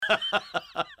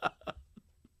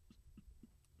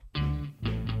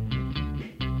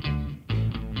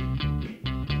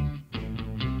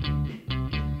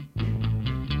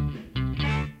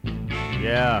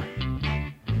Yeah.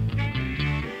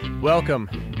 Welcome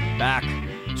Back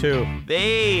to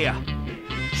the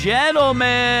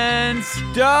Gentleman's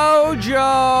Dojo.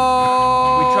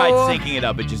 We tried syncing it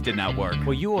up. It just did not work.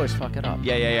 Well, you always fuck it up.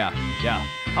 Yeah.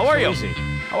 How are you? Easy.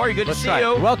 How are you? Good Let's to see try it.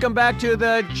 you. Welcome back to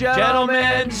the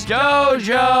Gentleman's Dojo.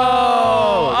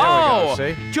 There we go.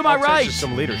 See? To my That right, senses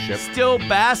some leadership. still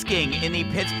basking in the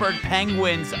Pittsburgh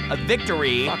Penguins'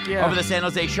 victory Fuck yeah. over the San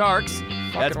Jose Sharks.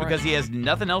 That's right. because he has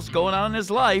nothing else going on in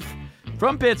his life.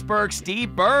 From Pittsburgh,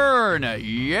 Steve Byrne.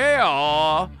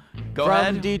 Yeah. Go From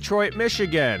ahead. Detroit,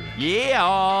 Michigan.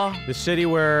 Yeah. The city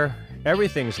where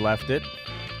everything's left it,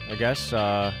 I guess.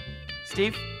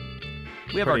 Steve,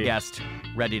 we have our Pretty- guest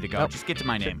ready to go. Oh, Just get to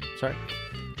my name. Sorry.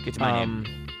 Get to my name.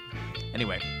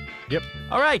 Anyway. Yep.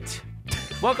 All right.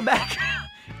 Welcome back.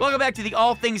 Welcome back to the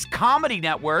All Things Comedy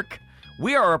Network.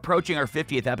 We are approaching our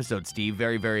 50th episode, Steve.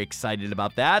 Very, very excited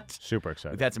about that. Super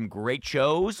excited. We've had some great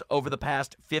shows over the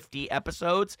past 50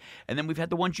 episodes, and then we've had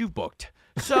the ones you've booked.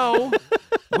 So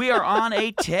we are on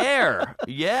a tear.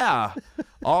 Yeah.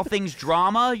 All Things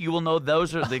Drama. You will know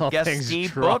those are the All guest things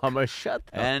Steve drama. book. Shut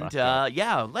the And fuck up.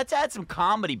 yeah, let's add some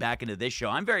comedy back into this show.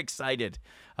 I'm very excited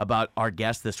about our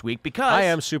guest this week because I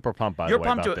am super pumped, by the you're way,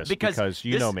 pumped about to, this because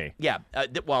you this- know me. Yeah.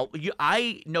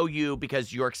 I know you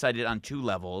because you're excited on two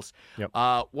levels. Yep.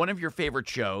 One of your favorite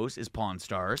shows is Pawn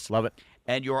Stars. Love it.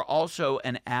 And you're also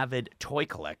an avid toy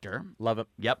collector. Love it.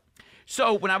 Yep.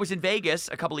 So when I was in Vegas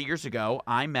a couple of years ago,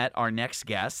 I met our next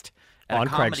guest at On a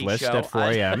comedy Craigslist show at 4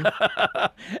 a.m.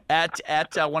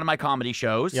 at one of my comedy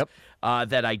shows. Yep.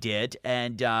 That I did,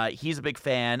 and he's a big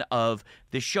fan of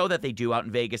the show that they do out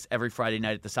in Vegas every Friday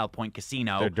night at the South Point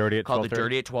Casino. The Dirty at called 12:30? The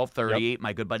Dirty at 12:30. Yep.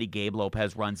 My good buddy Gabe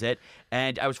Lopez runs it,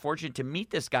 and I was fortunate to meet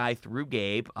this guy through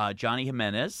Gabe, Johnny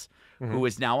Jimenez, Mm-hmm. who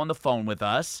is now on the phone with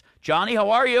us. Johnny,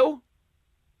 how are you?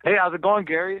 Hey, how's it going,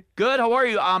 Gary? Good. How are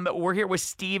you? We're here with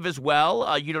Steve as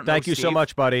well. You don't know Thank you so Steve.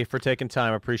 much, buddy, for taking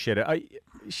time. I appreciate it.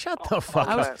 Shut the fuck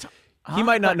I up. was He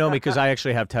might not know me because I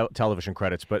actually have television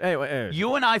credits, but anyway.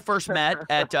 You and I first met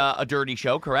at a Dirty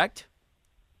show, correct?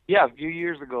 Yeah, a few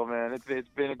years ago, man. It's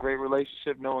been a great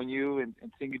relationship knowing you and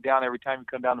seeing you down every time you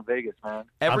come down to Vegas, man.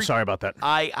 I'm sorry about that.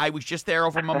 I was just there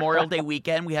over Memorial Day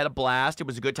weekend. We had a blast. It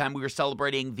was a good time. We were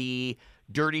celebrating the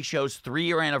Dirty Show's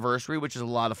 3-year anniversary, which is a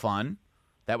lot of fun.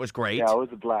 That was great. Yeah, it was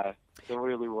a blast. It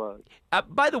really was.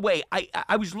 By the way,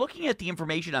 I was looking at the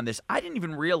information on this. I didn't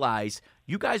even realize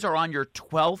you guys are on your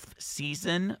 12th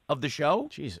season of the show.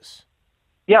 Jesus.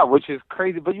 Yeah, which is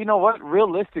crazy. But you know what?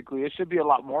 Realistically, it should be a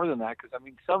lot more than that because,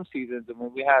 some seasons,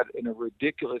 we had a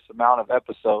ridiculous amount of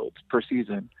episodes per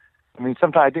season.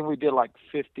 Sometimes I think we did like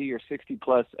 50 or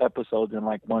 60-plus episodes in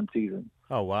like one season.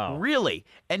 Oh, wow. Really?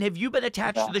 And have you been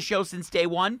attached to the show since day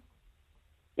one?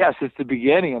 Yeah, since the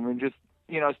beginning.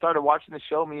 I started watching the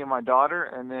show, me and my daughter,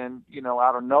 and then,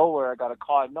 out of nowhere, I got a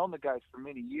call. I've known the guys for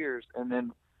many years, and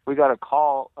then we got a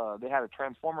call. They had a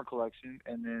Transformer collection,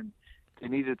 and then they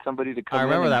needed somebody to come I in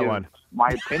remember and that give one. my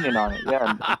opinion on it.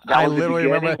 Yeah, and that I was the literally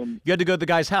beginning, remember. and- You had to go to the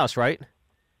guy's house, right?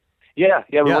 Yeah,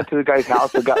 we Yeah. went to the guy's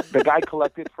house. The guy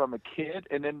collected from a kid,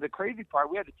 and then the crazy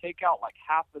part, we had to take out like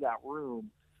half of that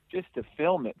room just to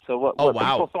film it. So what Oh,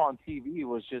 wow. people saw on TV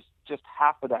was just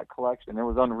half of that collection. It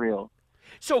was unreal.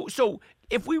 So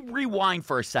if we rewind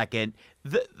for a second,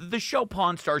 the show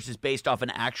Pawn Stars is based off an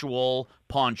actual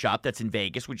pawn shop that's in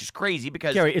Vegas, which is crazy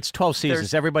because Gary, it's 12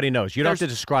 seasons. Everybody knows. You don't have to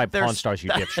describe Pawn Stars,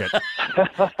 you dipshit.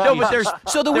 no, but there's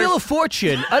So the Wheel of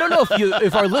Fortune, I don't know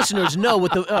if our listeners know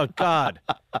what the... Oh, God.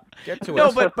 Get to no,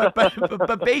 it.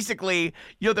 but basically,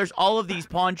 there's all of these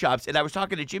pawn shops, and I was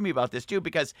talking to Jimmy about this too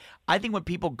because I think when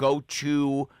people go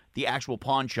to the actual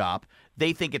pawn shop,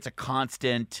 they think it's a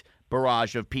constant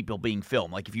barrage of people being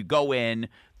filmed. Like if you go in,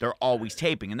 they're always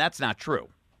taping, and that's not true.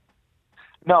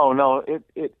 No,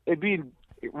 it'd be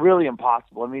really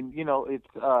impossible. It's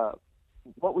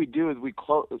what we do is we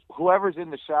close whoever's in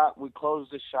the shop. We close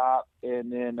the shop,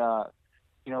 and then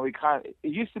we it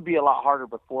used to be a lot harder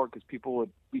before because people would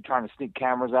be trying to sneak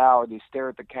cameras out, or they stare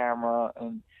at the camera,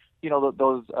 and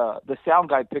the sound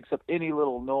guy picks up any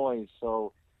little noise.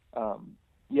 So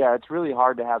yeah, it's really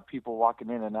hard to have people walking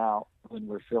in and out when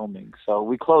we're filming. So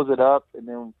we close it up, and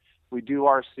then we do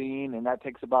our scene, and that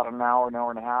takes about an hour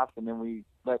and a half, and then we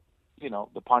let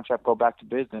the pawn shop go back to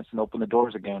business and open the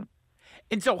doors again.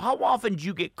 And so how often do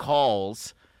you get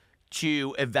calls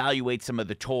to evaluate some of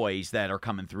the toys that are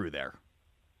coming through there?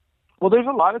 Well, there's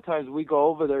a lot of times we go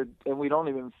over there and we don't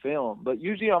even film, but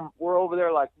usually we're over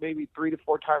there like maybe 3 to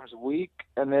 4 times a week.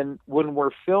 And then when we're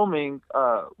filming,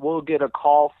 we'll get a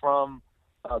call from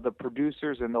the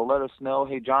producers, and they'll let us know,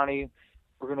 hey, Johnny,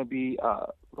 we're gonna be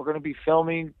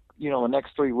filming, the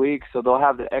next 3 weeks. So they'll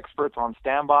have the experts on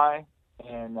standby,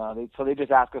 and they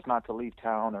just ask us not to leave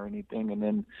town or anything, and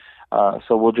then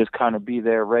so we'll just kind of be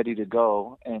there ready to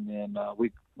go, and then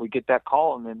we get that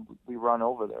call, and then we run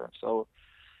over there. So.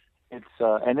 It's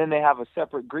and then they have a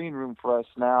separate green room for us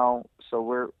now,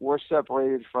 so we're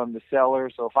separated from the cellar.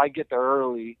 So if I get there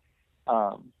early,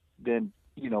 then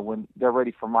when they're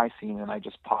ready for my scene, and I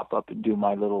just pop up and do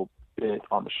my little bit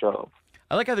on the show.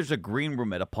 I like how there's a green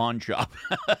room at a pawn shop.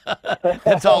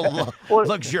 It's all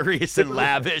luxurious and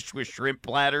lavish with shrimp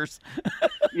platters.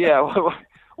 Yeah.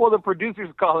 Well, the producers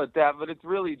call it that, but it's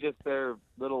really just their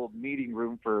little meeting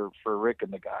room for Rick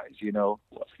and the guys,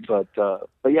 But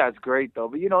yeah, it's great though.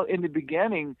 But in the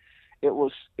beginning, it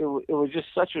was just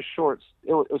such a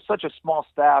such a small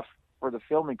staff for the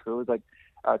filming crew. It was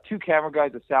like 2 camera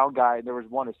guys, a sound guy, and there was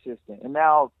 1 assistant. And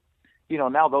now,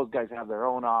 now those guys have their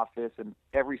own office, and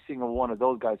every single one of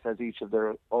those guys has each of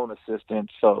their own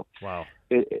assistants. So wow,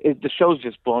 the show's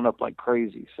just blown up like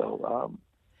crazy. So.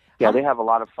 Yeah, they have a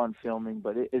lot of fun filming,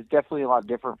 but it's definitely a lot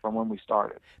different from when we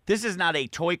started. This is not a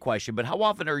toy question, but how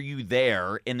often are you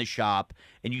there in the shop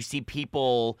and you see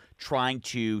people trying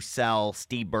to sell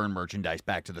Steve Byrne merchandise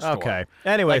back to the store? Okay.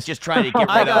 Anyways, like just trying to get rid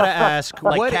I gotta ask,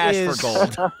 like what cash is for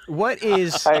gold. What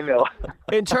is? I know.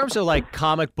 In terms of like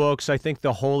comic books, I think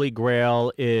the holy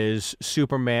grail is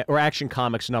Superman or Action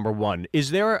Comics #1.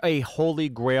 Is there a holy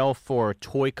grail for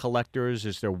toy collectors?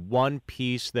 Is there one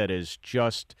piece that is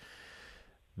just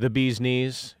the bee's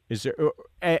knees? Is there?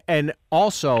 And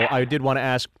also, I did want to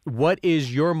ask, what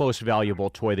is your most valuable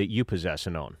toy that you possess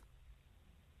and own?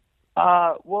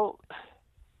 Well,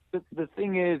 the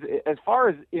thing is, as far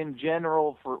as in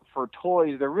general for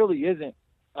toys, there really isn't.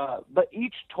 But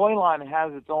each toy line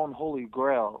has its own holy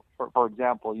grail. For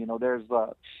example, there's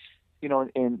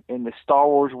in the Star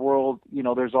Wars world,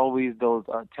 there's always those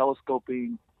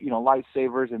telescoping,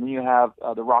 lightsabers, and then you have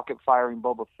the rocket firing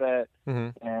Boba Fett,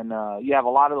 and you have a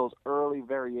lot of those early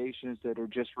variations that are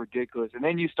just ridiculous. And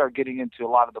then you start getting into a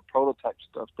lot of the prototype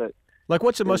stuff that. Like,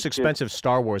 what's the most expensive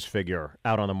Star Wars figure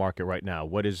out on the market right now?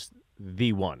 What is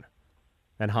the one,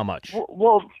 and how much?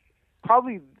 Well,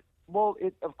 probably. Well,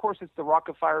 of course, it's the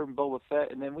rocket firing Boba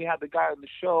Fett, and then we had the guy on the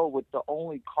show with the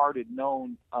only carded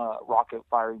known rocket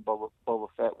firing Boba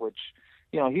Fett, which,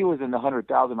 he was in the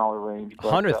 $100,000 range.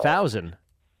 $100,000.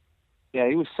 Yeah,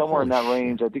 he was somewhere in that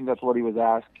range. I think that's what he was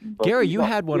asking. But, Gary, you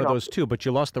had one of those too, but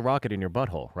you lost the rocket in your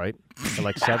butthole, right? At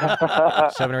like 7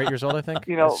 or 8 years old, I think.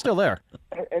 It's still there.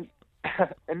 And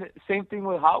the same thing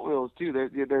with Hot Wheels too.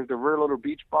 There's the Rear Loader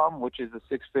Beach Bomb, which is a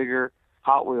 6-figure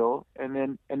Hot Wheel, and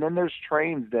then there's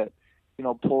trains that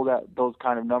pull those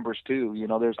kind of numbers too.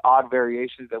 There's odd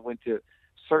variations that went to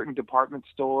certain department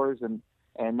stores, and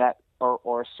that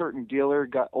or a certain dealer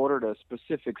got ordered a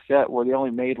specific set where they only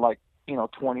made like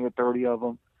 20 or 30 of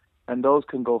them, and those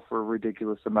can go for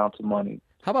ridiculous amounts of money.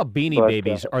 How about Beanie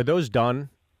Babies? Are those done?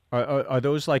 Are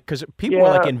those like, because people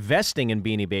are like investing in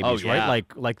Beanie Babies, right?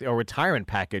 Like a retirement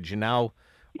package, and now.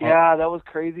 Yeah, that was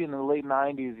crazy in the late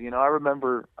 '90s. I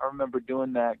remember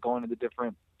doing that, going to the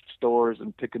different stores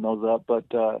and picking those up. But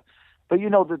the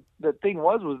thing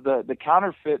was the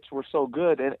counterfeits were so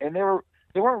good, and they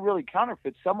weren't really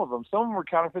counterfeits. Some of them were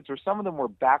counterfeits, or some of them were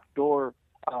backdoor,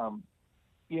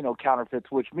 counterfeits,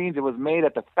 which means it was made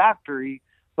at the factory,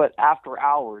 but after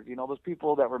hours. Those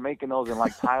people that were making those in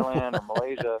like Thailand or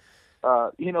Malaysia,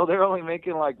 they're only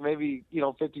making like maybe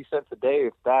 50 cents a day,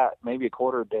 if that, maybe a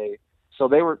quarter a day. So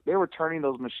they were turning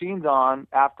those machines on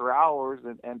after hours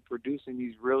and producing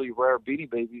these really rare Beanie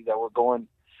Babies that were going,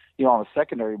 on the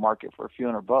secondary market for a few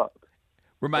 $100.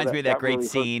 Reminds me of that great really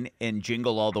scene in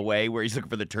Jingle All the Way where he's looking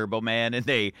for the Turbo Man, and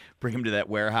they bring him to that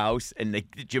warehouse, and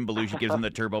Jim Belushi gives him the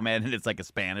Turbo Man, and it's like a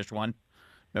Spanish one.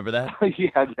 Remember that?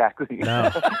 Yeah, exactly. No,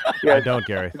 I don't,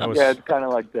 Gary. Yeah, it's kind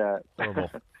of like that.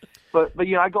 Horrible. But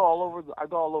I go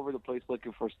all over the place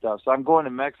looking for stuff. So I'm going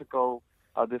to Mexico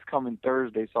this coming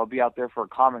Thursday, so I'll be out there for a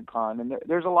Comic-Con. And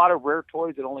there's a lot of rare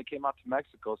toys that only came out to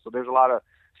Mexico. So there's a lot of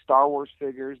Star Wars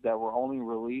figures that were only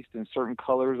released in certain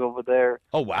colors over there.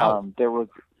 Oh, wow.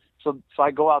 So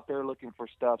I go out there looking for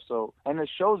stuff. So, and the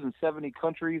show's in 70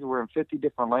 countries. We're in 50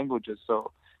 different languages.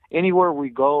 So anywhere we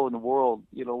go in the world,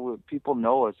 people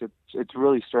know us. It's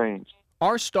really strange.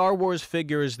 Are Star Wars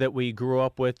figures that we grew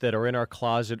up with that are in our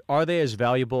closet, are they as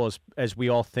valuable as we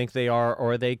all think they are,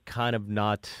 or are they kind of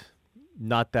not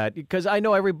not that, because I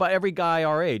know every guy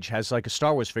our age has like a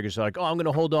Star Wars figure. So like, oh, I'm going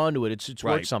to hold on to it. It's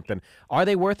worth something. Are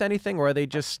they worth anything, or are they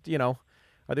just are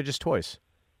they just toys?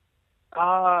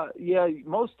 Yeah,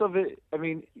 most of it. I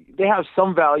mean, they have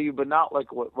some value, but not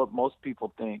like what most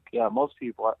people think. Yeah, most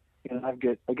people. I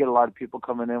get a lot of people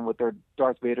coming in with their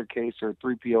Darth Vader case or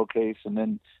 3PO case, and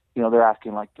then they're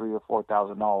asking like $3,000 or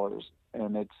 $4,000,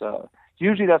 and it's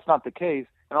usually that's not the case.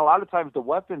 And a lot of times the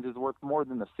weapons is worth more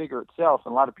than the figure itself,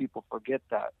 and a lot of people forget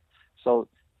that. So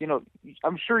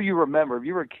I'm sure you remember, if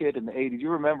you were a kid in the 80s,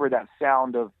 you remember that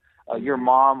sound of your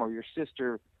mom or your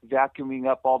sister vacuuming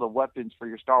up all the weapons for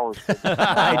your Star Wars figures.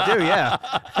 I do, yeah.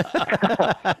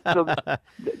 So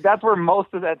that's where most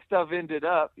of that stuff ended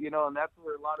up, and that's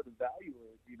where a lot of the value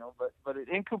is, but an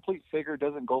incomplete figure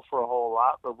doesn't go for a whole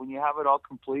lot, but when you have it all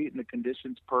complete and the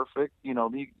condition's perfect, you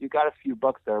got a few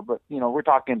bucks there, but we're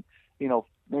talking,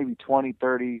 maybe 20,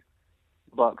 30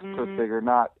 bucks per figure,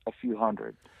 not a few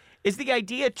hundred. Is the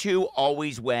idea, too,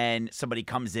 always when somebody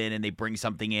comes in and they bring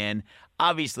something in,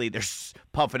 obviously they're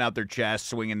puffing out their chest,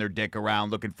 swinging their dick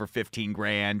around, looking for 15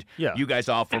 grand. Yeah. You guys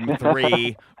offer them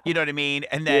 3, you know what I mean?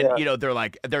 And then, they're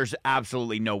like, there's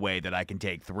absolutely no way that I can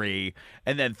take 3.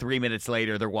 And then 3 minutes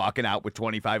later, they're walking out with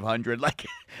 2,500.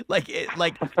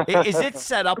 Is it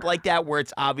set up like that where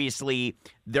it's obviously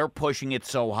they're pushing it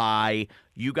so high,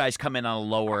 you guys come in on a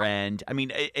lower end? I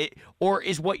mean, or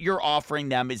is what you're offering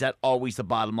them, is that always the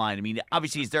bottom line? I mean,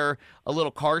 obviously, is there a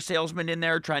little car salesman in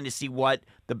there trying to see what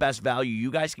the best value you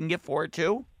guys can get for it,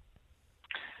 too?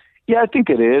 Yeah, I think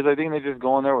it is. I think they just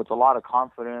go in there with a lot of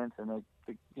confidence, and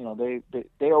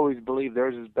they always believe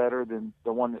theirs is better than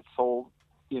the one that sold,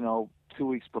 2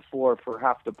 weeks before for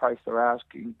half the price they're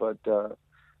asking. But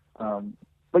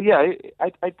yeah,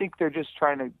 I think they're just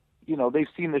trying to, they've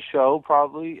seen the show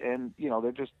probably, and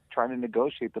they're just trying to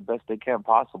negotiate the best they can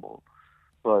possible.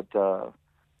 But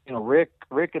Rick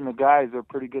and the guys are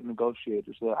pretty good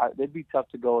negotiators. So they'd be tough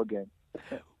to go again.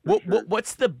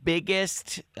 What's the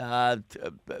biggest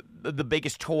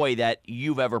toy that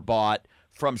you've ever bought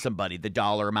from somebody? The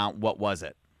dollar amount, what was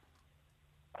it?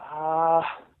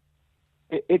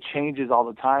 It changes all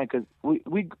the time because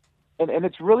and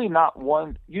it's really not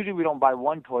one. Usually we don't buy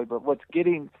one toy, but what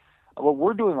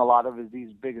we're doing a lot of is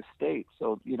these big estates.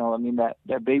 So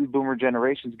that baby boomer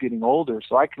generation's getting older.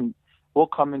 So we'll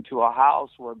come into a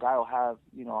house where a guy will have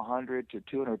 $100,000 to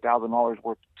 $200,000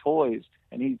 worth of toys,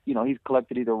 and he's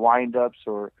collected either wind-ups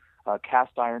or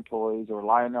cast iron toys or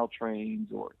Lionel trains,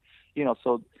 or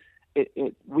so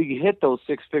we hit those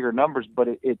 6-figure numbers, but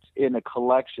it's in a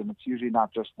collection. It's usually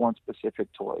not just one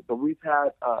specific toy. But we've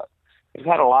had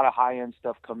a lot of high-end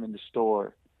stuff come in the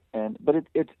store, but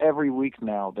it's every week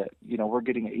now that we're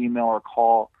getting an email or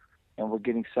call, and we're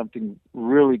getting something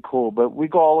really cool. But we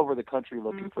go all over the country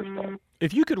looking for stuff.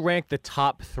 If you could rank the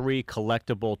top 3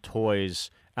 collectible toys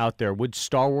out there, would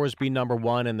Star Wars be number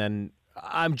 1? And then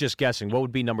I'm just guessing, what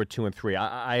would be number 2 and 3?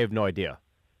 I have no idea.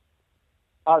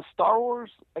 Star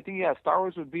Wars, I think, Star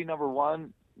Wars would be number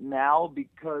 1 now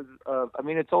because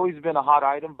it's always been a hot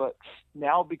item, but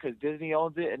now because Disney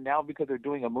owns it, and now because they're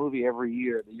doing a movie every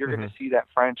year, you're going to see that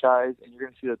franchise, and you're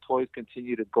going to see the toys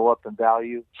continue to go up in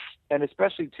value. And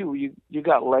especially too, you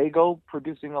got Lego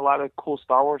producing a lot of cool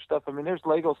Star Wars stuff. I mean, there's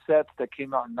Lego sets that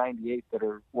came out in '98 that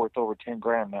are worth over 10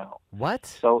 grand now. What?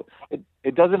 So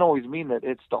it doesn't always mean that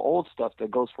it's the old stuff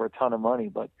that goes for a ton of money,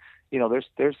 but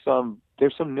there's some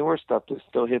newer stuff that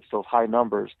still hits those high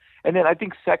numbers. And then I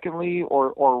think secondly,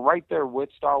 or right there with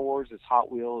Star Wars, is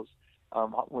Hot Wheels.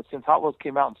 Since Hot Wheels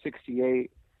came out in '68,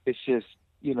 it's just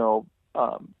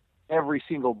every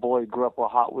single boy grew up with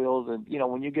Hot Wheels, and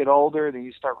when you get older, then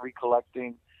you start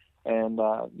recollecting, and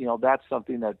that's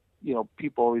something that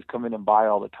people always come in and buy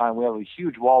all the time. We have a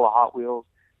huge wall of Hot Wheels,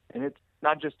 and it's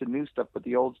not just the new stuff, but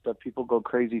the old stuff people go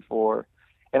crazy for.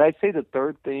 And I'd say the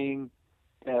third thing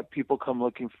that people come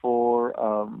looking for,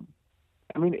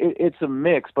 it's a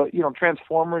mix, but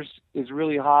Transformers is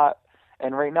really hot,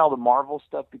 and right now the Marvel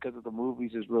stuff, because of the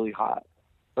movies, is really hot.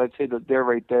 So I'd say that they're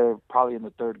right there, probably in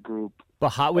the third group. But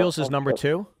Hot Wheels is number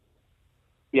 2?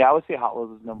 Yeah, I would say Hot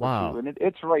Wheels is number 2, and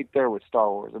it's right there with Star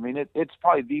Wars. I mean, it's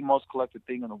probably the most collected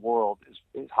thing in the world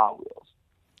is Hot Wheels.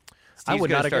 Steve's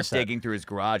going to start digging through his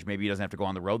garage. Maybe he doesn't have to go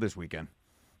on the road this weekend.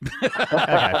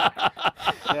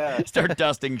 Start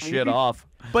dusting shit off.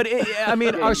 But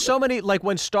are so many, like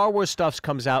when Star Wars stuff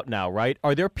comes out now, right?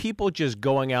 Are there people just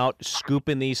going out,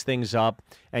 scooping these things up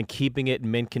and keeping it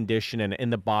in mint condition and in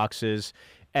the boxes,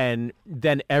 and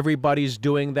then everybody's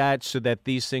doing that so that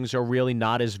these things are really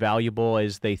not as valuable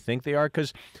as they think they are?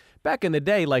 Because back in the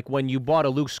day, like when you bought a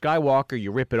Luke Skywalker,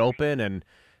 you rip it open and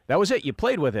That was it. You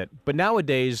played with it. But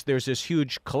nowadays, there's this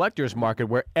huge collector's market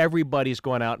where everybody's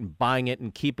going out and buying it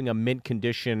and keeping a mint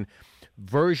condition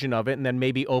version of it, and then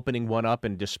maybe opening one up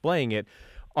and displaying it.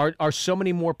 Are so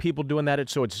many more people doing that?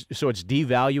 So it's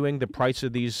devaluing the price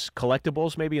of these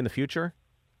collectibles maybe in the future?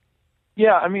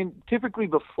 Yeah, I mean, typically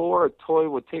before, a toy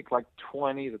would take like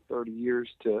 20 to 30 years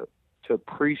to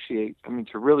appreciate. I mean,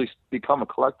 to really become a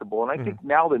collectible. And I think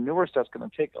now the newer stuff's going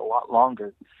to take a lot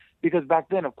longer, because back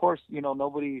then, of course,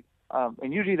 nobody.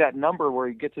 And usually that number, where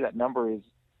you get to that number, is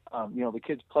the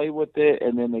kids play with it,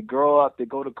 and then they grow up, they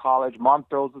go to college, mom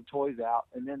throws the toys out,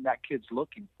 and then that kid's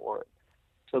looking for it.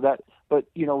 So that, but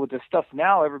with the stuff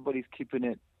now, everybody's keeping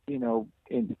it,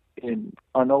 in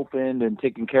unopened and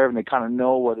taking care of, and they kind of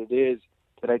know what it is.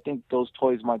 But I think those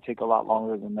toys might take a lot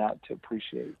longer than that to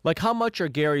appreciate. Like, how much are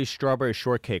Gary's strawberry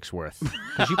shortcacres worth?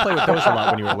 Because you played with those a lot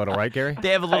when you were little, right, Gary? They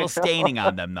have a little staining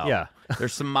on them, though. Yeah.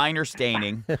 There's some minor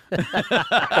staining.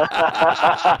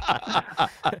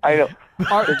 I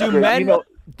know.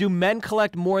 Do men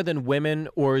collect more than women,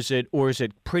 or is it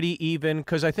pretty even?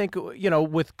 Because I think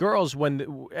with girls,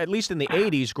 at least in the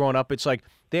 '80s, growing up, it's like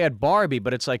they had Barbie,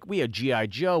 but it's like we had G.I.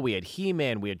 Joe, we had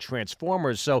He-Man, we had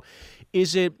Transformers. So,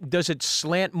 does it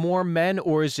slant more men,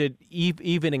 or is it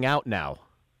evening out now?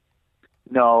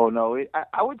 No.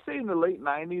 I would say in the late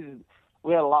 '90s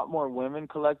we had a lot more women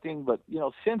collecting, but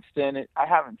since then I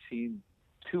haven't seen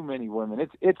too many women.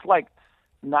 It's like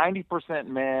 90%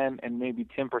 men and maybe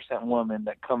 10% women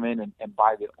that come in and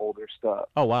buy the older stuff.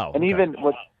 Oh, wow. And okay. even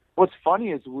what's funny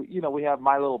is we have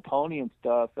My Little Pony and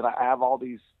stuff, and I have all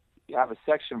these. I have a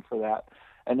section for that,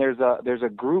 and there's a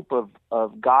group of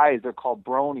guys. They're called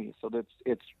bronies. So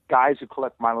it's guys who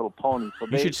collect My Little Pony. So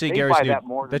you should see they Gary's buy new. that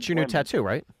more That's than your new women. tattoo,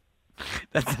 right?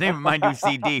 That's the name of my new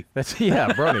CD.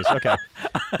 Bronies. Okay,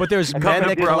 but there's men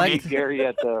that Meet collect. Gary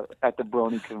at the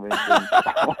brony convention.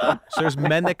 So there's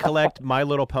men that collect My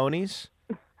Little Ponies.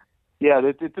 Yeah,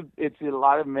 it's a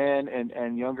lot of men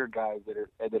and younger guys that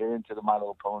are into the My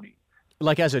Little Pony.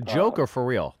 Like as a joke or for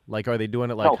real? Like, are they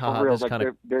doing it like, no, for real? this Like kind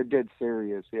of? they're dead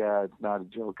serious. Yeah, it's not a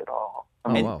joke at all.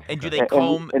 Oh, wow. And do Okay. they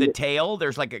comb And the tail?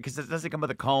 There's because it doesn't come with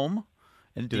a comb.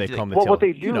 And Do they comb the Well, tail? what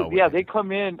they do, You know what yeah, they they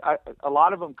come in. A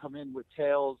lot of them come in with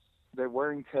tails. They're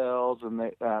wearing tails, and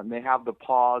they have the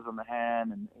paws on the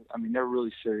hand, and I mean they're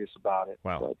really serious about it.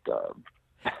 Wow.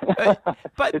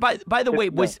 But by the way,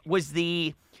 it's was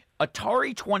the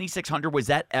Atari 2600, was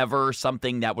that ever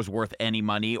something that was worth any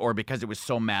money, or because it was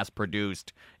so mass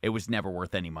produced, it was never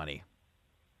worth any money?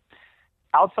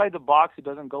 outside the box, it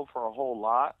doesn't go for a whole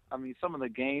lot. I mean, some of the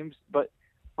games, but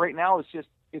right now it's just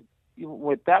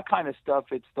with that kind of stuff,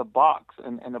 it's the box,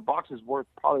 and the box is worth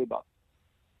probably about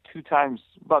 2-3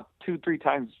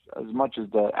 times as much as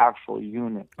the actual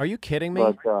unit. Are you kidding me?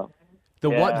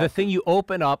 But the thing you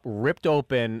open up, ripped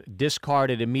open,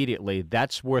 discarded immediately,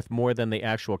 that's worth more than the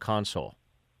actual console.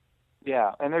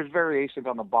 yeah, and there's variations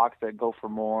on the box that go for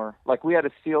more. Like we had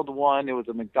a sealed one. It was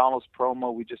a McDonald's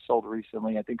promo we just sold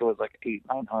recently. I think it was like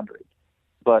 $800-900.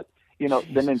 But the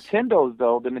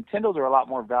Nintendos are a lot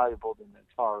more valuable than the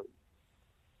Atari.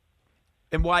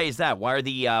 And why is that? Why are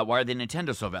the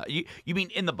Nintendo so valuable? You mean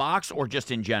in the box or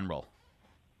just in general?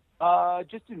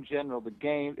 Just in general, the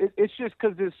game. It's just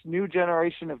because this new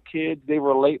generation of kids, they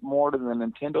relate more to the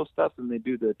Nintendo stuff than they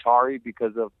do the Atari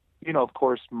because of, of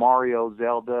course, Mario,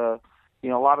 Zelda. A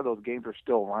lot of those games are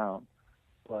still around.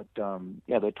 But, the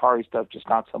Atari stuff, just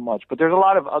not so much. But there's a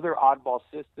lot of other oddball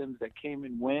systems that came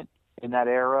and went in that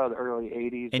era, the early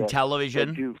 80s. In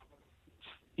television?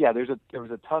 Yeah, there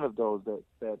was a ton of those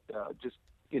that just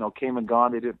came and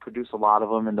gone. They didn't produce a lot of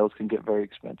them, and those can get very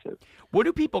expensive. What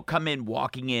do people come in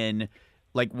walking in?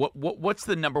 Like what's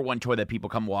the number one toy that people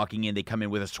come walking in? They come in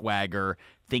with a swagger,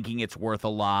 thinking it's worth a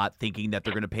lot, thinking that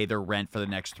they're going to pay their rent for the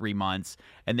next 3 months,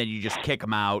 and then you just kick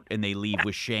them out and they leave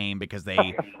with shame because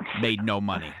they made no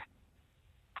money.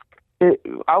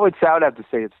 I would have to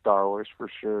say it's Star Wars for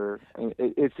sure.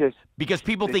 It's just because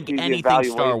people think the anything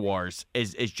Star Wars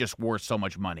is just worth so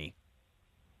much money.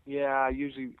 Yeah,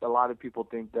 usually a lot of people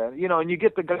think that. And you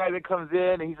get the guy that comes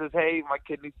in and he says, "Hey, my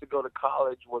kid needs to go to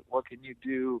college. What can you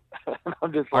do?" And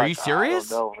I'm just like, "Are you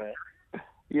serious?" I don't know, man.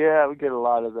 Yeah, we get a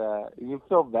lot of that. You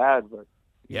feel bad, but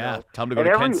yeah, tell them to go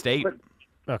to Kent State.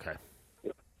 Okay.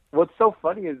 What's so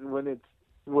funny is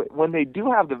when they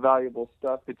do have the valuable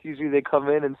stuff, it's usually they come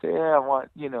in and say, "Yeah, I want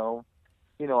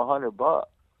 $100."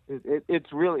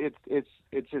 It's really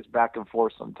it's just back and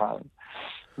forth sometimes,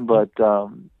 but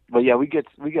yeah, we get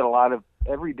a lot of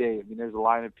every day. I mean, there's a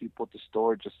line of people at the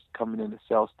store just coming in to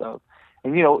sell stuff,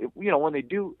 and when they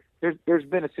do, there's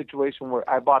been a situation where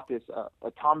I bought this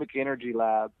Atomic Energy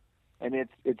Lab, and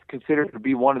it's considered to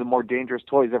be one of the more dangerous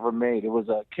toys ever made. It was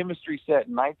a chemistry set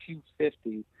in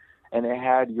 1950, and it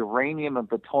had uranium and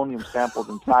plutonium samples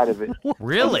inside of it.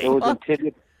 Really? And it was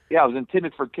intended. Yeah, it was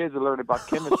intended for kids to learn about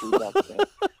chemistry back then.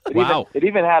 Wow. It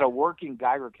even had a working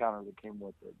Geiger counter that came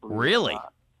with it. Really?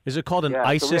 Is it called an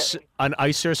ISIS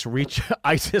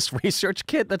research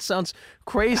kit? That sounds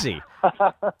crazy.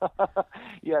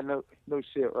 Yeah, no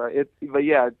shit, right?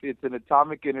 It's an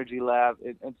atomic energy lab,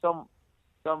 and some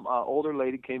older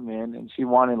lady came in and she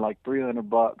wanted like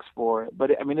 $300 for it, but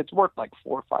it's worth like $4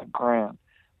 or $5 grand.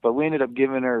 But we ended up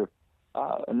giving her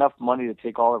enough money to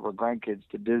take all of her grandkids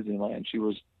to Disneyland. She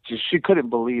couldn't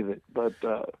believe it, but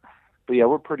yeah,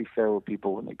 we're pretty fair with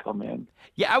people when they come in.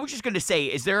 Yeah, I was just going to say,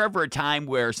 is there ever a time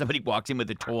where somebody walks in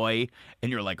with a toy and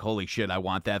you're like, holy shit, I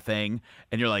want that thing?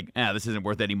 And you're like, this isn't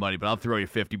worth any money, but I'll throw you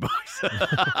 $50.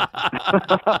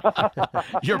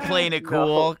 You're playing it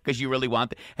cool because you really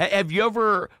want it. Have you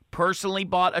ever personally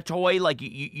bought a toy, like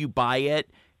you buy it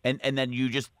and then you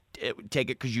just take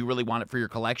it because you really want it for your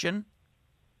collection?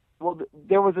 Well,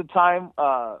 there was a time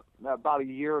about a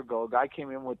year ago, a guy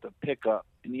came in with a pickup,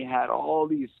 and he had all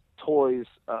these toys,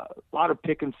 a lot of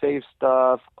pick and save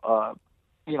stuff,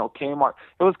 Kmart.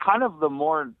 It was kind of the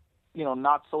more,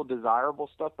 not so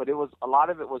desirable stuff, but a lot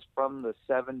of it was from the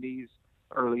 70s,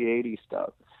 early 80s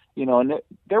stuff, and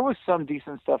there was some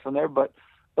decent stuff in there, but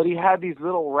he had these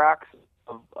little racks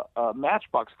of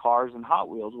Matchbox cars and Hot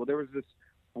Wheels. Well, there was this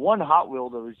one Hot Wheel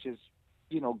that was just,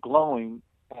 glowing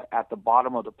at the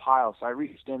bottom of the pile. So I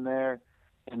reached in there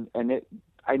and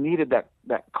I needed that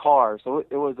car. So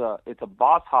it's a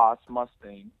Boss Haas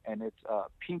Mustang, and it's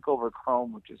pink over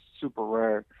chrome, which is super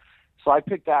rare. So I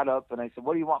picked that up and I said,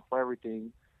 what do you want for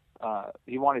everything?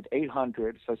 He wanted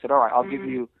 $800. So I said, all right, I'll give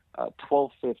you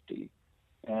 $1,250.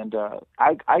 And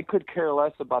I could care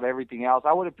less about everything else.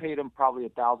 I would have paid him probably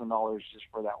 $1,000 just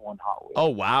for that one Hot Wheel. Oh,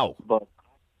 wow. But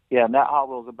yeah, and that Hot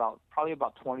Wheel is probably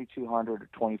about $2,200 or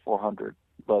 $2,400.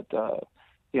 But that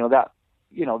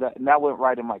went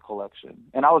right in my collection.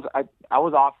 And I was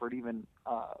offered even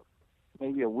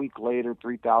maybe a week later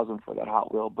 $3,000 for that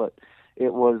Hot Wheel, but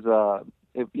it wasn't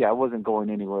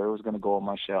going anywhere. It was going to go on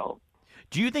my shelf.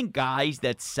 Do you think guys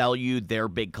that sell you their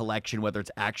big collection, whether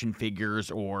it's action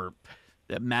figures or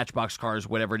Matchbox cars,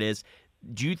 whatever it is,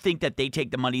 do you think that they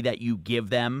take the money that you give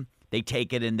them, they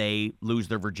take it and they lose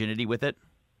their virginity with it?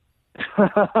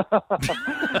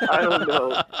 I don't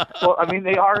know. Well,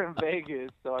 they are in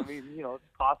Vegas, so it's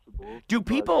possible. Do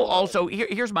people also?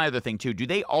 Here's my other thing too. Do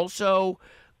they also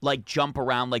like jump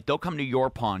around? Like they'll come to your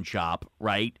pawn shop,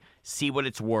 right? See what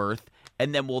it's worth,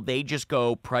 and then will they just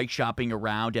go price shopping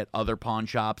around at other pawn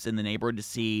shops in the neighborhood to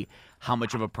see how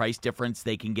much of a price difference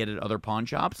they can get at other pawn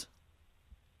shops?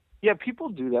 Yeah, people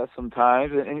do that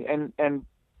sometimes, and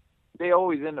they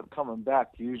always end up coming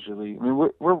back. Usually,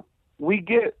 we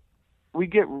get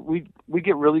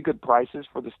really good prices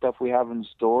for the stuff we have in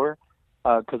store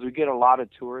because we get a lot of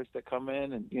tourists that come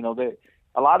in, and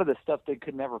a lot of the stuff they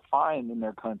could never find in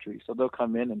their country, so they'll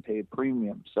come in and pay a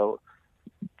premium. So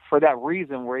for that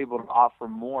reason, we're able to offer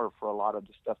more for a lot of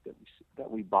the stuff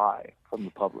that we buy from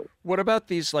the public. What about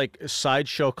these like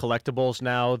sideshow collectibles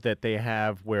now that they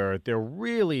have where they're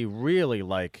really, really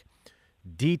like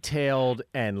detailed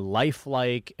and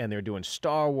lifelike, and they're doing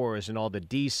Star Wars and all the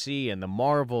DC and the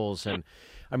Marvels, and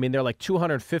they're like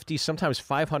 $250, sometimes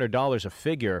 $500 a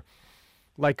figure.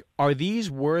 Like, are these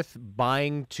worth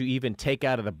buying to even take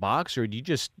out of the box, or do you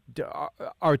just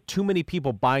are too many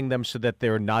people buying them so that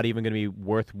they're not even going to be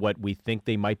worth what we think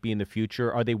they might be in the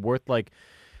future? Are they worth like,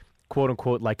 quote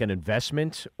unquote, like an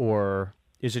investment, or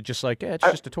is it just like it's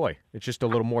just a toy? It's just a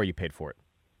little more you paid for it.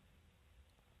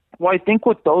 Well, I think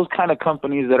with those kind of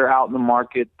companies that are out in the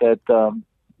market that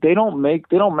they don't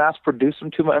mass produce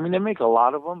them too much. They make a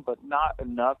lot of them, but not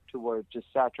enough to where it just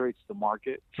saturates the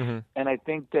market. Mm-hmm. And I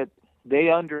think that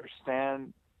they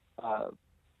understand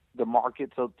the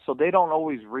market, so they don't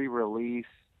always re-release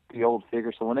the old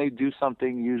figure. So when they do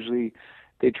something, usually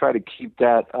they try to keep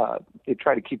that.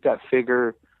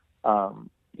 Figure,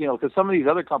 because some of these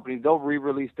other companies, they'll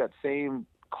re-release that same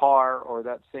car or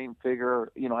that same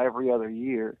figure, every other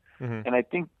year. Mm-hmm. And I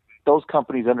think those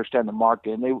companies understand the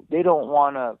market, and they don't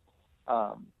want to,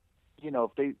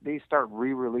 if they start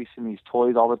re-releasing these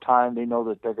toys all the time, they know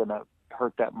that they're going to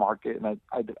hurt that market. And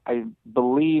I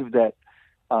believe that,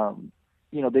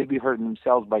 they'd be hurting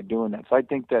themselves by doing that. So I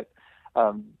think that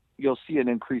you'll see an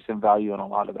increase in value on a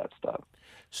lot of that stuff.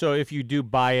 So if you do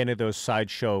buy any of those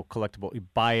sideshow collectible, you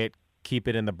buy it, keep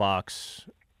it in the box,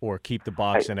 or keep the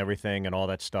box and everything and all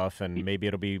that stuff, and maybe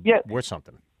it'll be worth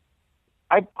something.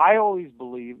 I always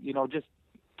believe, just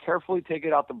carefully take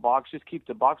it out the box. Just keep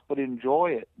the box, but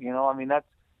enjoy it. I mean, that's,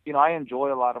 I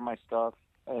enjoy a lot of my stuff,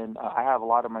 and I have a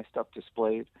lot of my stuff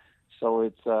displayed. So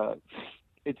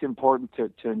it's important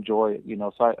to enjoy it.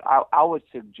 So I would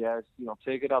suggest,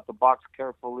 take it out the box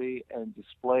carefully and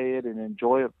display it and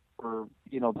enjoy it for,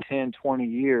 10, 20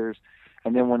 years.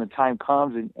 And then when the time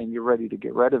comes and you're ready to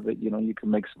get rid of it, you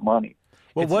can make some money.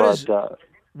 Well,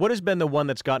 what has been the one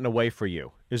that's gotten away for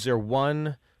you? Is there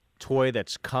one toy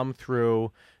that's come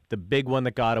through, the big one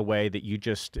that got away, that you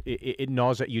just it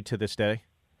gnaws at you to this day?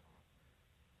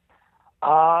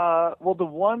 Well, the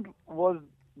one was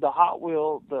the Hot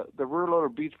Wheel, the rear loader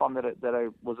beach bomb that I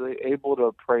was able to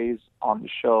appraise on the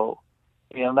show,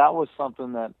 and that was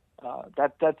something that's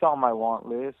on my want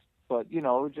list. But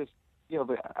it just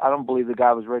I don't believe the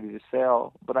guy was ready to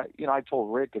sell. But I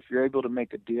told Rick, if you're able to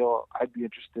make a deal, I'd be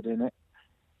interested in it.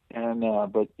 And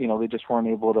but they just weren't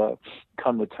able to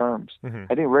come to terms. Mm-hmm.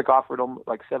 I think Rick offered him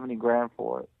like $70,000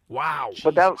 for it. Wow!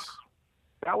 But that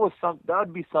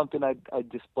would be something I'd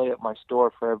display at my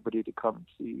store for everybody to come and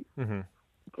see. Mm-hmm.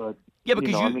 But Yeah,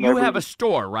 because you have a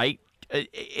store, right,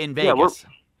 in Vegas?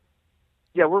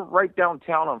 We're right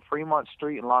downtown on Fremont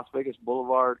Street and Las Vegas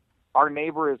Boulevard. Our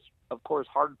neighbor is, of course,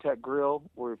 Hard Tech Grill,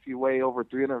 where if you weigh over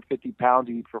 350 pounds,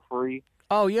 you eat for free.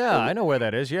 Oh, yeah, I know where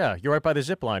that is, yeah. You're right by the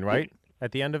zip line, right?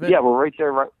 At the end of it? Yeah, we're right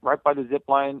there, right by the zip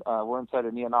line. We're inside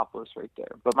of Neonopolis right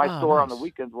there. But my store on the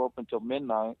weekends, we're open till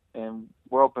midnight, and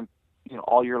we're open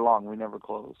all year long. We never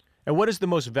close. And what is the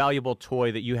most valuable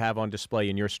toy that you have on display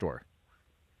in your store?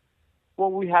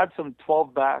 Well, we had some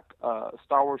 12-back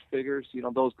Star Wars figures.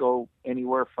 Those go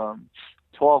anywhere from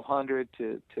 $1,200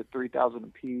 to $3,000 a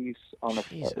piece on a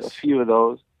few of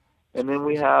those. And then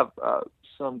we have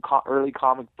some early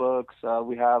comic books.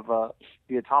 We have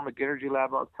the Atomic Energy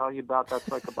Lab I was telling you about. That's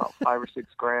like about $5,000 or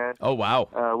 $6,000. Oh,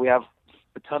 wow. We have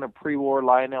a ton of pre-war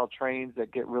Lionel trains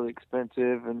that get really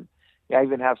expensive, and I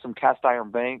even have some cast iron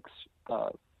banks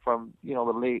from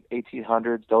the late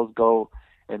 1800s. Those go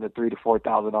in the $3,000 to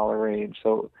 $4,000 range.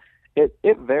 So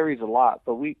it varies a lot.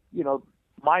 But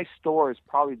my store is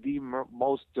probably the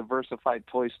most diversified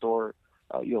toy store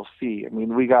you'll see. I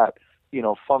mean, we got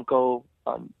Funko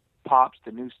Pops,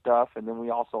 the new stuff, and then we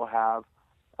also have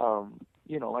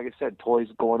like I said, toys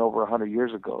going over 100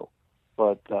 years ago.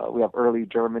 But we have early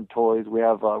German toys. We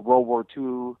have World War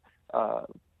II.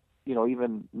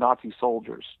 Even Nazi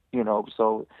soldiers.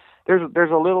 So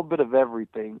there's a little bit of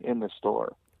everything in the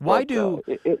store. Why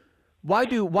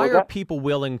are people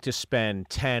willing to spend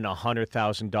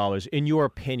 $10,000-$100,000 in your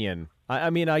opinion?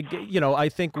 I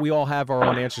think we all have our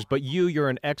own answers, but you're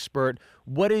an expert.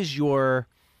 What is your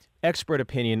expert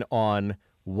opinion on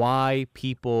why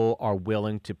people are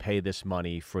willing to pay this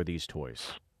money for these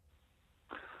toys?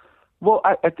 Well,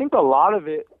 I think a lot of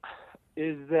it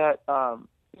is that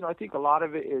I think a lot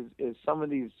of it is some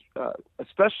of these,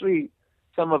 especially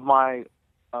some of my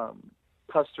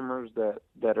customers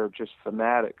that are just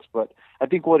fanatics. But I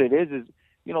think what it is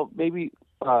maybe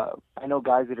I know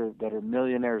guys that are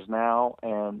millionaires now,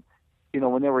 and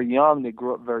when they were young they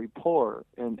grew up very poor,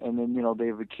 and then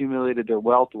they've accumulated their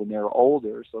wealth when they were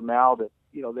older. So now that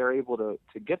they're able to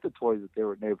get the toys that they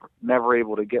were never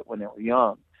able to get when they were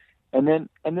young. And then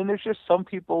there's just some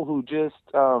people who just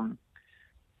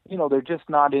they're just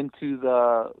not into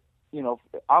the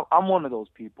I'm one of those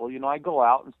people. I go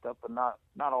out and stuff, but not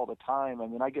all the time. I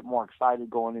mean, I get more excited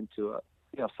going into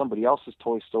somebody else's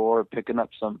toy store, picking up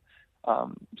some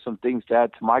things to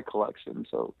add to my collection.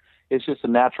 So it's just a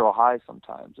natural high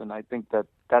sometimes, and I think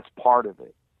that's part of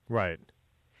it. Right.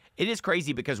 It is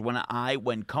crazy because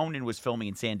when Conan was filming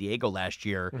in San Diego last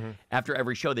year, mm-hmm. after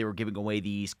every show they were giving away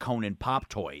these Conan pop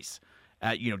toys.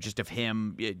 Just of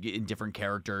him in different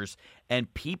characters.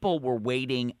 And people were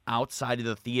waiting outside of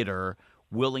the theater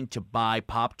willing to buy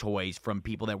pop toys from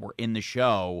people that were in the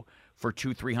show for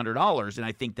 $200-$300. And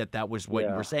I think that was what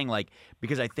you were saying,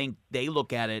 because I think they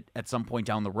look at it at some point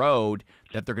down the road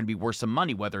that they're going to be worth some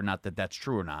money, whether or not that's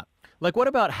true or not. Like, what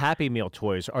about Happy Meal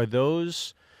toys? Are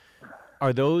those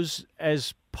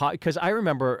as because I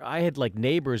remember I had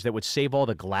neighbors that would save all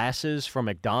the glasses from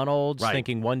McDonald's, right,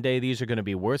 thinking one day these are going to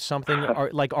be worth something.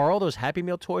 Are all those Happy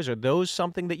Meal toys, are those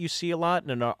something that you see a lot,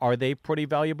 and are they pretty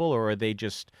valuable, or are they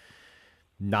just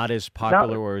not as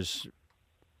popular or as?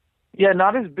 Yeah,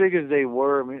 not as big as they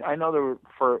were. I mean, I know there were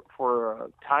for a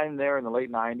time there in the late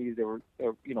 '90s,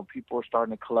 people were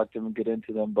starting to collect them and get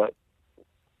into them, but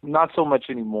not so much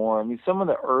anymore. I mean, some of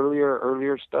the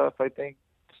earlier stuff I think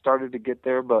started to get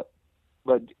there, but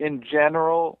in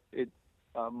general,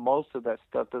 most of that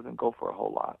stuff doesn't go for a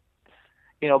whole lot.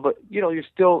 But you're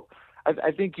still.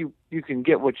 I think you can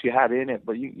get what you had in it,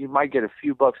 but you might get a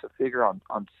few bucks a figure on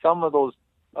some of those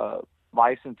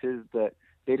licenses that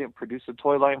they didn't produce a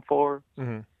toy line for.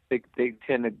 Mm-hmm. They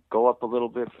tend to go up a little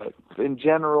bit, but in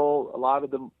general, a lot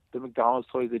of the McDonald's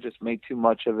toys, they just made too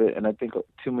much of it, and I think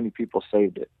too many people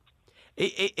saved it.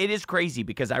 It is crazy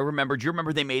because I remember. Do you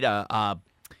remember they made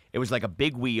it was like a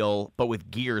big wheel, but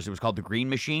with gears. It was called the Green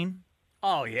Machine.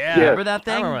 Oh, yeah. Remember that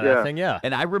thing? I remember that thing, yeah.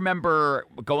 And I remember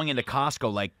going into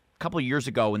Costco like a couple of years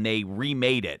ago when they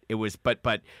remade it. It was, but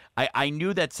I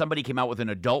knew that somebody came out with an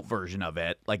adult version of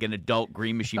it, like an adult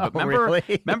Green Machine. But really?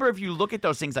 remember if you look at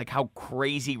those things, like how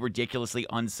crazy, ridiculously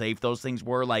unsafe those things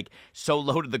were, like so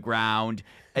low to the ground.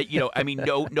 I mean,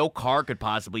 no car could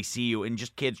possibly see you, and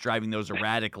just kids driving those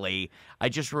erratically. I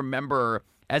just remember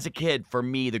as a kid, for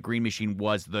me, the Green Machine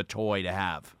was the toy to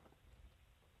have.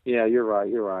 Yeah, you're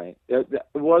right. It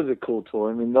was a cool toy.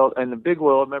 I mean, and the big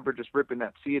wheel, I remember just ripping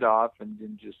that seat off and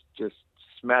then just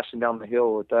smashing down the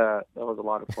hill with that. That was a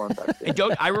lot of fun back then.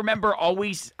 And I remember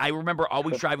always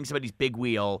driving somebody's big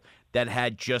wheel that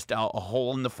had just a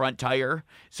hole in the front tire.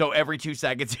 So every 2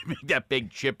 seconds, it made that big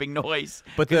chipping noise.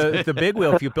 But the big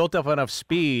wheel, if you built up enough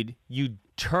speed, you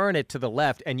turn it to the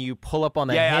left and you pull up on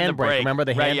the handbrake. Remember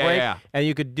the handbrake? Yeah. And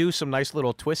you could do some nice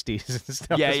little twisties and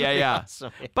stuff. Yeah.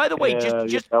 Awesome. By the way,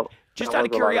 just that out of was a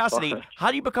lot curiosity, fun.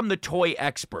 how do you become the toy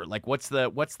expert? Like, what's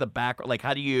the background? Like,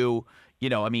 how do you,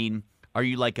 I mean, are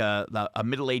you like a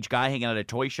middle-aged guy hanging out at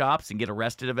toy shops and get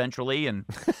arrested eventually? And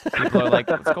people are like,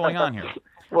 what's going on here?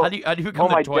 Well, how do you become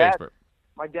the toy expert?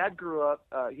 My dad grew up,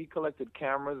 he collected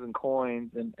cameras and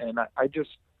coins, and I just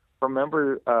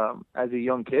remember as a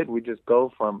young kid, we'd just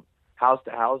go from house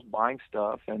to house buying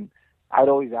stuff, and I'd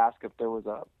always ask if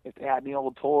they had any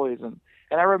old toys, and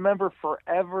I remember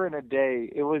forever and a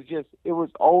day, it was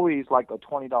always like a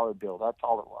 $20 bill. That's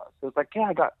all it was. It was like, yeah,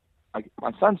 I got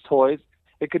my son's toys.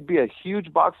 It could be a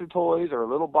huge box of toys or a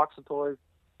little box of toys,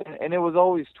 and it was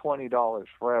always $20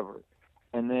 forever.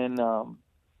 And then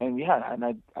and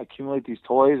I accumulate these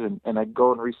toys, and I'd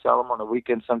go and resell them on the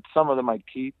weekend. Some of them I'd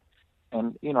keep.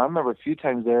 And I remember a few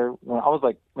times there when I was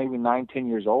like maybe 9-10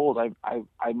 years old,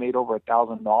 I made over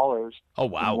 $1,000. Oh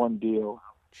wow! In one deal.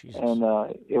 Jesus. And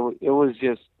it was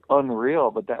just unreal.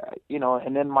 But that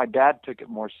and then my dad took it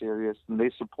more serious, and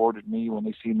they supported me when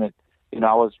they seen that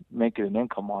I was making an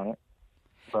income on it.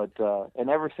 But and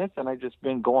ever since then, I've just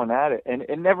been going at it, and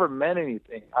it never meant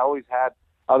anything. I always had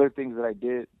other things that I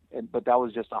did, but that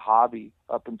was just a hobby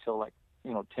up until like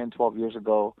 10, 12 years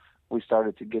ago. We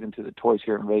started to get into the toys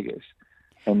here in Vegas,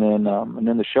 and then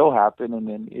the show happened, and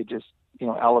then it just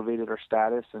elevated our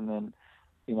status, and then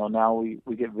now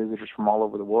we get visitors from all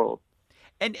over the world.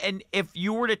 And if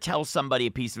you were to tell somebody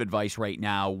a piece of advice right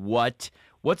now, what's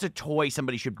a toy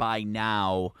somebody should buy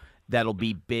now that'll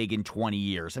be big in 20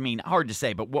 years? I mean, hard to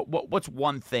say, but what's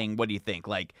one thing? What do you think?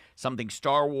 Like something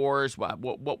Star Wars? What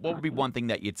would be one thing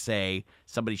that you'd say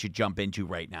somebody should jump into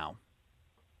right now?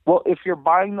 Well, if you're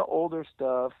buying the older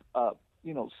stuff,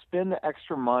 spend the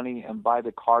extra money and buy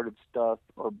the carded stuff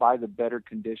or buy the better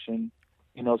condition.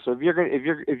 So if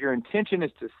your intention is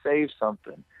to save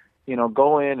something,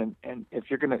 go in and if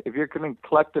you're gonna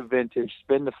collect the vintage,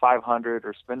 spend the $500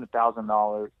 or spend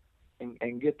 $1,000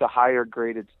 and get the higher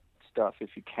graded stuff if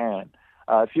you can.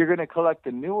 If you're gonna collect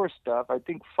the newer stuff, I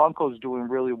think Funko's doing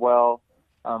really well.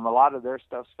 A lot of their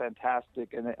stuff's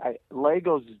fantastic, and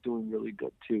Legos is doing really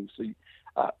good too. So.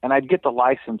 And I'd get the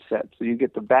license sets. So you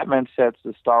get the Batman sets,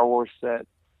 the Star Wars set,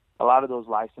 a lot of those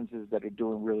licenses that are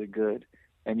doing really good.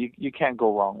 And you can't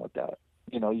go wrong with that.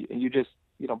 You just,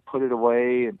 put it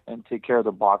away and take care of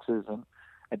the boxes. And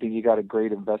I think you got a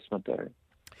great investment there.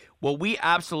 Well, we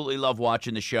absolutely love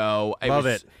watching the show. Love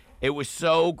it. It was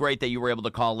so great that you were able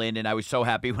to call in, and I was so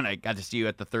happy when I got to see you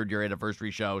at the 3rd-year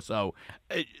anniversary show. So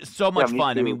much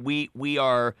fun. Too. I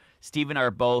mean, Steve and I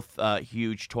are both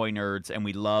huge toy nerds, and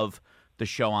we love the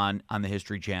show on the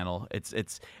History Channel.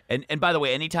 And by the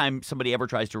way, anytime somebody ever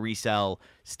tries to resell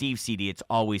Steve's CD, it's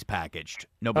always packaged.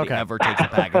 Nobody ever takes the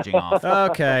packaging off.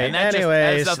 Okay. And that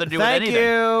Anyways, has nothing to do thank with anything.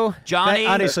 You, Johnny.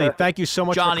 Honestly, thank you so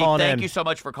much Johnny, for calling in. thank you so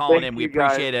much for calling Thank in. We you,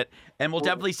 guys. appreciate it, and we'll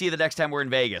definitely see you the next time we're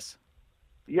in Vegas.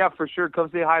 Yeah, for sure.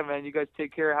 Come say hi, man. You guys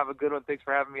take care. Have a good one. Thanks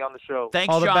for having me on the show.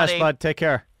 Thanks, All the Johnny. best, bud. Take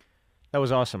care. That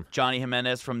was awesome. Johnny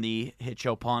Jimenez from the hit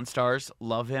show Pawn Stars.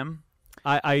 Love him.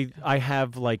 I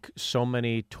have like so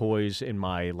many toys in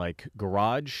my like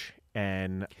garage,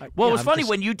 and it was funny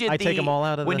when you did I take them all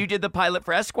out of you did the pilot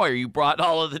for Esquire. You brought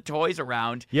all of the toys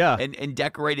around, and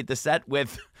decorated the set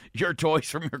with your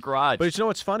toys from your garage. But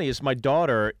what's funny is my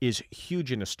daughter is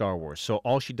huge into Star Wars, so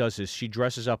all she does is she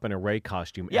dresses up in a Rey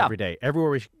costume every day.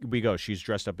 Everywhere we go, she's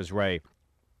dressed up as Rey,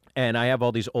 and I have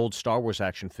all these old Star Wars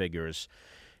action figures.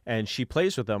 And she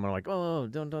plays with them, and I'm like, oh,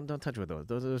 don't touch with those.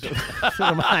 Those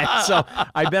are mine. So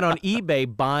I've been on eBay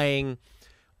buying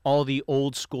all the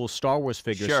old school Star Wars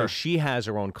figures. Sure. So she has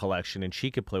her own collection, and she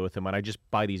could play with them. And I just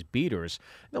buy these beaters.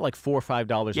 They're like $4 or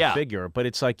 $5 a figure. But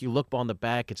it's like you look on the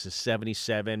back, it's a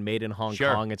 77, made in Hong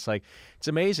Kong. It's like, it's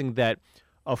amazing that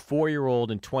a 4-year-old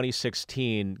in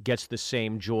 2016 gets the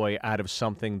same joy out of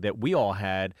something that we all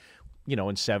had, you know,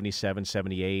 in 77,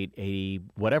 78, 80,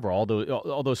 whatever, all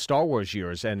those Star Wars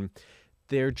years. And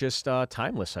they're just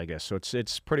timeless, I guess. So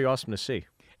it's pretty awesome to see.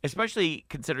 Especially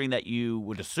considering that you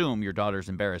would assume your daughter's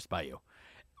embarrassed by you.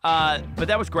 But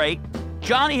that was great.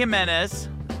 Johnny Jimenez.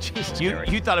 Jesus,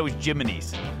 you thought it was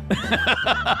Jimenez.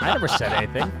 I never said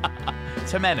anything.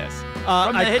 It's Jimenez.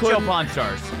 From the hit show Pawn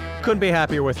Stars. Couldn't be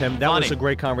happier with him. That Funny. was a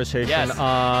great conversation. Yes.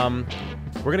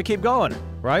 We're going to keep going,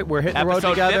 right? We're hitting the road Episode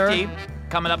together. 50,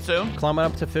 coming up soon. Climbing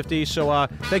up to 50. So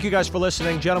thank you guys for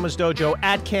listening. Gentleman's Dojo,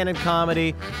 at Canon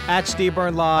Comedy, at Steve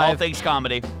Byrne Live. All things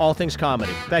comedy. All things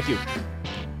comedy. Thank you.